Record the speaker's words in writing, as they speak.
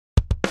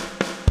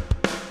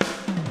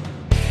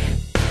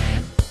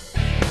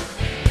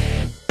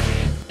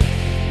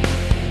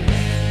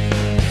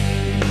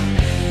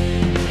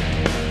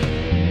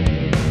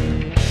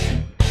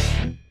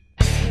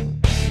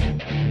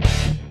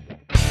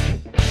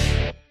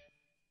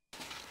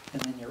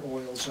and then your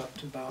oil's up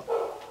to about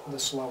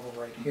this level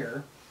right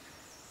here.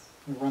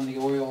 You run the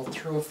oil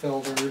through a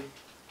filter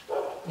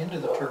into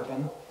the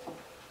turbine.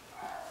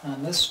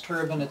 On this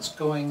turbine, it's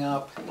going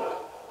up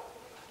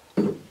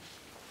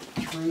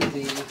through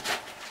the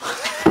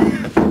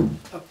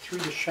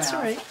shaft. That's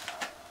right.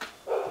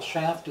 The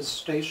shaft is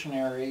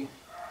stationary,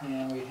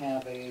 and we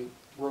have a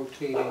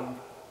rotating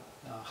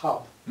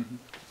hub. Mm-hmm.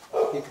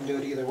 You can do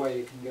it either way.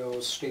 You can go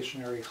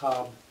stationary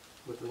hub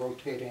with a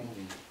rotating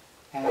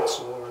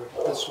axle, or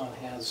this one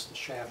has the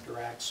shaft or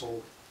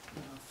axle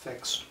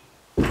fixed.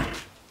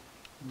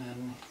 And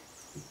then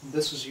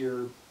this is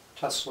your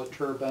Tesla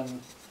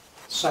turbine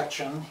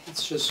section.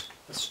 It's just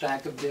a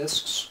stack of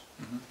discs,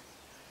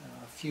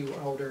 a few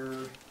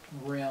outer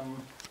rim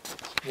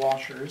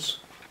washers.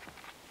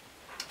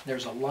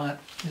 There's a lot.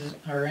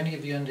 Are any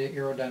of you into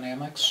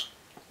aerodynamics?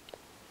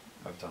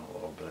 I've done a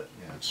little bit,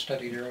 yeah. I've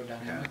studied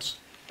aerodynamics.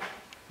 Yeah.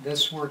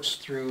 This works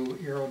through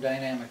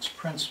aerodynamics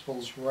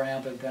principles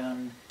rather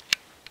than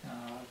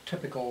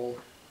typical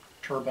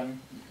turbine.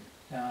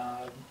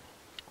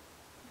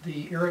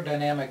 The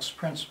aerodynamics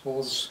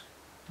principles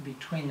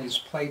between these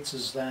plates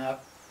is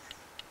that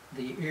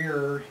the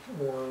air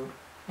or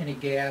any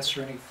gas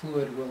or any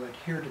fluid will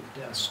adhere to the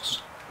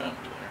discs.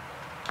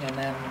 And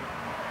then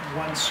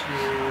once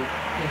you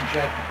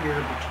inject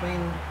air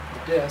between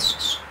the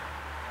discs,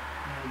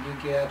 you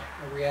get a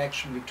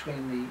reaction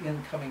between the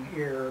incoming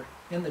air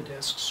in the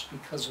discs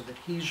because of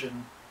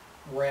adhesion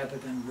rather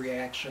than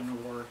reaction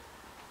or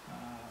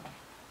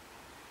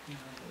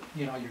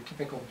your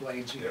typical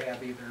blades, you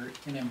have either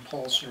an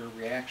impulse or a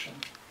reaction.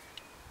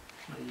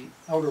 The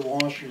outer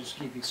washers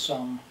give you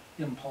some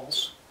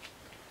impulse,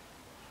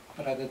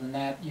 but other than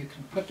that, you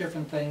can put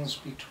different things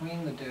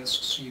between the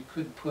discs. You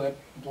could put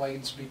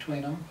blades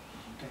between them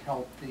to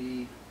help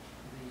the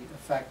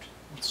effect,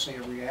 let's say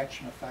a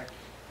reaction effect.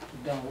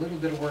 We've done a little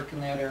bit of work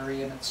in that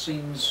area, and it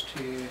seems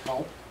to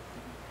help.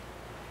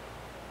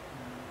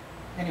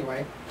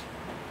 Anyway,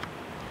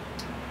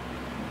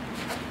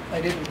 I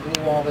didn't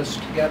glue all this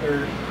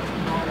together.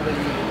 Normally you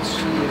can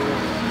see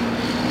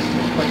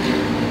put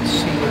your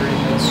sealer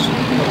in this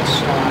little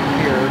slot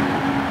here,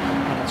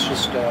 and it's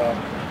just a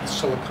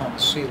silicone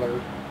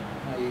sealer.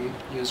 I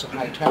use a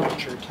high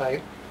temperature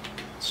type,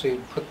 so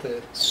you put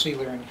the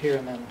sealer in here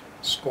and then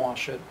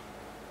squash it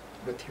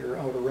with your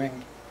outer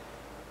ring.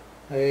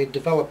 I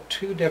developed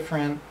two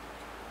different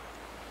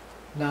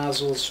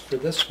nozzles for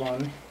this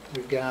one.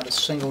 We've got a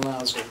single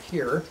nozzle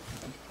here.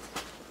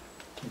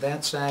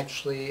 That's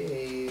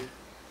actually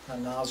a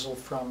nozzle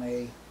from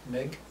a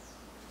MIG.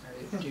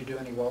 Do you do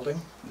any welding?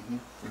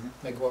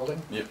 MIG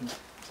welding? Yep.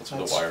 That's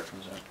where the wire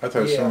comes out. I thought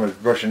it was from a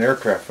Russian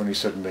aircraft when you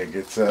said MIG.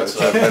 It's that's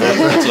what I thought it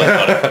was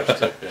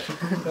too,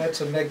 yeah.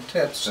 That's a MIG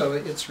tip, so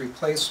it's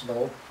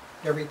replaceable.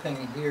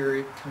 Everything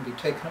here can be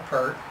taken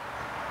apart.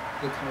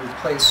 You can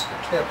replace the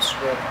tips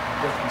with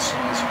different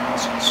size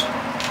nozzles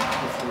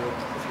if you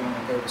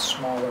want to go to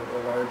smaller or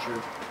larger.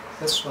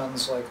 This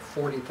one's like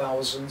 40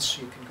 thousandths.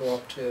 You can go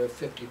up to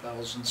 50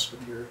 thousandths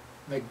with your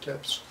MIG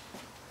tips.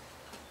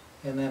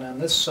 And then on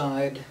this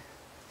side,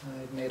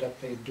 I made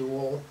up a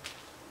dual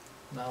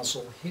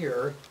nozzle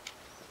here.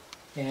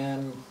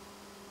 And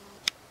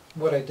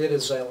what I did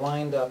is I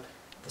lined up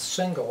the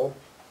single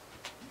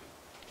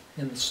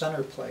in the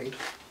center plate,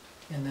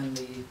 and then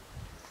the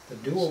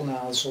dual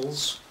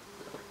nozzles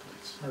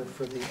are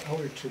for the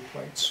outer two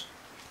plates.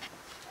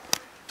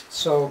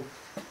 So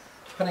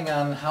depending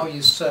on how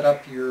you set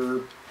up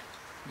your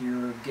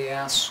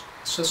gas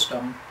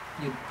system,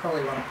 you'd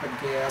probably want to put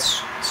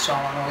gas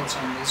solenoids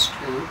on these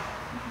two.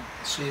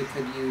 So you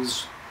could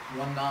use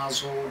one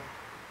nozzle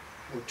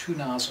or two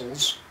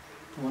nozzles,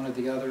 one or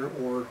the other,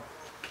 or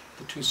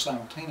the two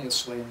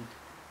simultaneously. And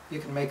you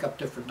can make up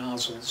different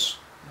nozzles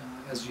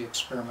as you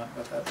experiment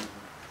with it.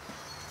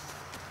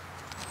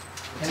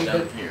 What's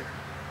down here?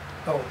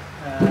 Oh,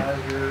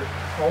 your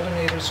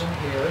alternator's in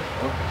here.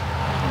 Okay.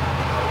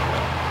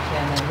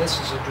 And then this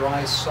is a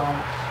dry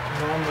sump.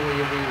 Normally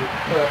we would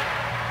put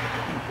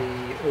the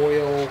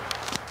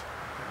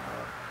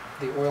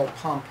oil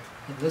pump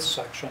in this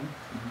section.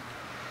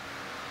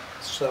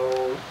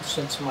 So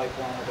since Mike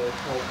wanted it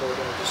outboard,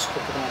 I just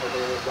took it out of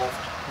there and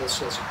left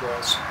this as it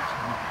was.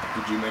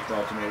 Did you make the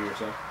alternator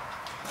yourself?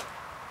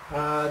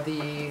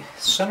 The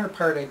center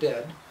part I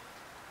did.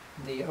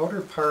 The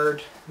outer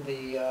part,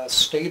 the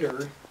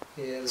stator,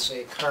 is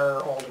a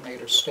car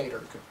alternator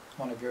stator,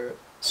 one of your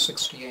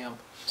 60 amp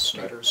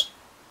stators.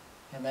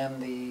 Right. And then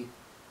the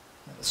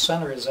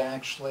center is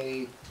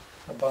actually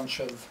a bunch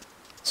of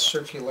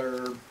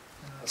circular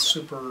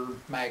super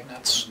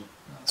magnets,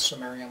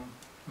 samarium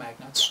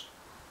magnets.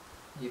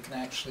 You can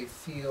actually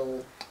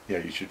feel... Yeah,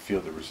 you should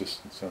feel the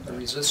resistance on that. The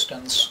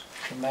resistance.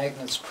 The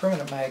magnets,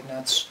 permanent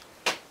magnets,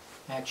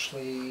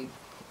 actually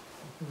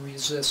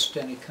resist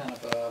any kind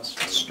of a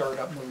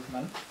startup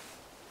movement.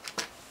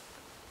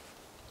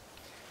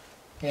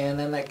 And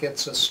then that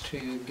gets us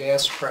to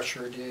gas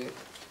pressure. To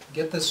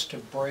get this to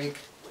break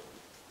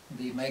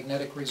the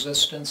magnetic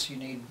resistance, you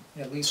need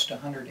at least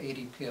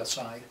 180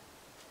 psi.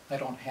 I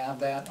don't have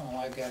that. All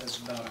I've got is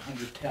about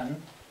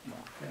 110.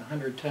 And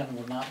 110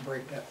 will not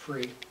break that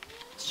free,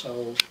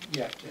 so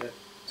you have to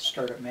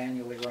start it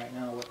manually right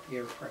now with the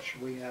air pressure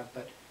we have,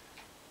 but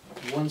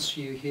once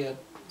you hit,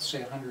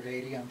 say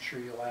 180, I'm sure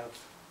you'll have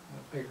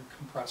bigger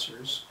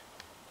compressors.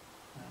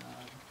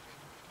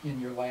 In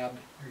your lab,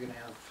 you're going to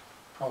have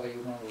probably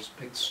one of those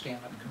big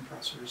stand-up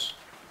compressors.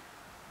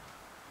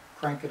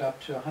 Crank it up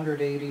to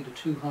 180 to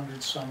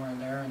 200, somewhere in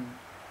there, and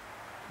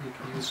you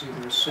can use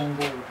either a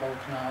single or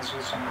both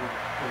nozzles and it'll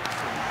break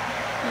free.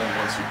 And then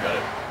once you've got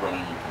it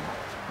running, you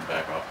can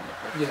back off on the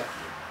pressure.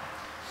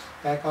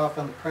 Yeah. Back off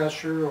on the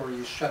pressure, or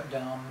you shut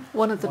down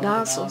One of the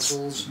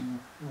nozzles. and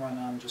run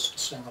on just a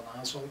single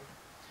nozzle.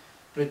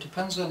 But it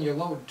depends on your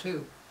load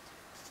too.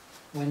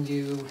 When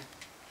you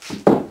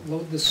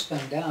load this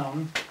thing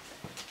down,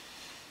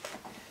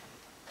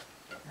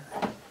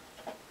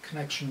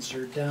 connections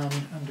are down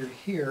under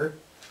here.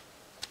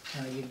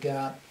 You've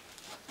got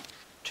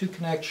 2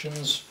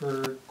 connections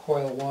for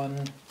coil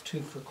 1,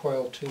 2 for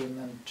coil 2, and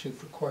then 2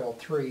 for coil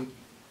 3.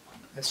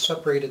 I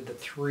separated the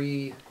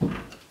 3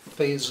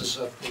 phases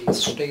of the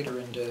stator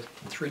into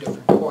 3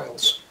 different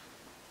coils.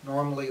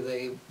 Normally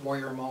they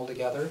wire them all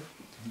together.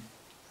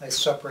 I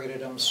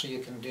separated them so you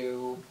can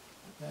do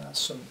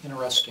some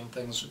interesting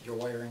things with your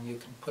wiring. You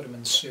can put them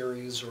in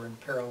series or in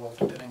parallel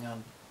depending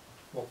on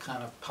what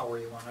kind of power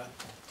you want to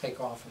take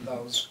off of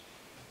those.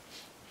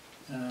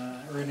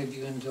 Are any of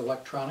you into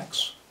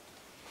electronics?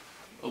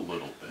 A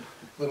little bit.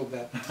 A little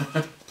bit.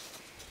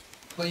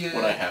 Well,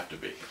 When I have to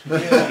be.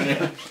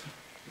 Yeah.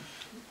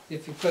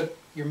 If you put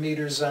your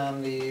meters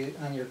on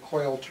your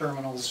coil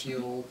terminals,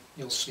 you'll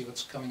see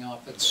what's coming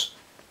off. It's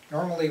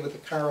normally with the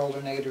car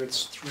alternator,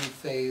 it's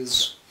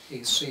 3-phase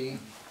AC,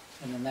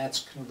 and then that's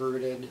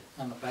converted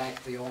on the back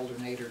of the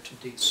alternator to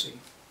DC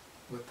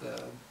with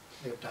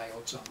they have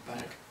diodes on the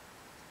back.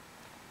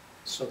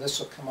 So this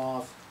will come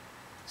off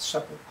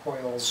separate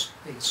coils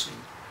AC.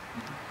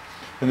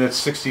 And that's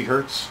 60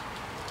 hertz?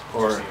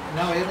 Or,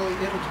 No, it'll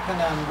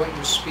depend on what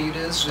your speed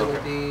is. Okay.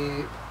 It'll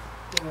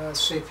be,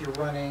 say if you're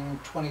running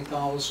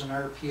 20,000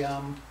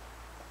 RPM,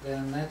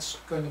 then that's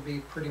going to be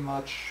pretty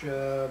much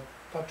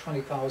about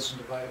 20,000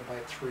 divided by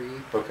 3.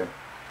 okay.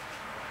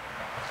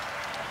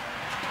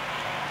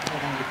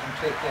 And then you can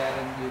take that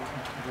and you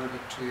can convert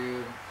it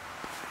to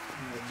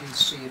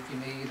DC if you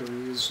need, or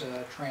use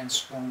a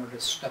transformer to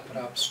step it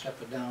up,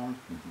 step it down.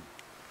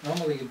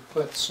 Normally you'd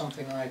put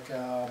something like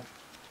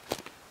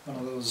one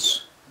of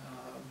those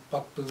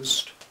buck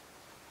boost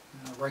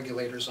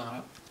regulators on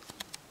it.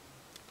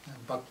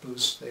 And buck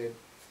boost, you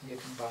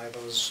can buy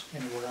those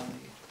anywhere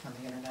on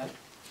the internet.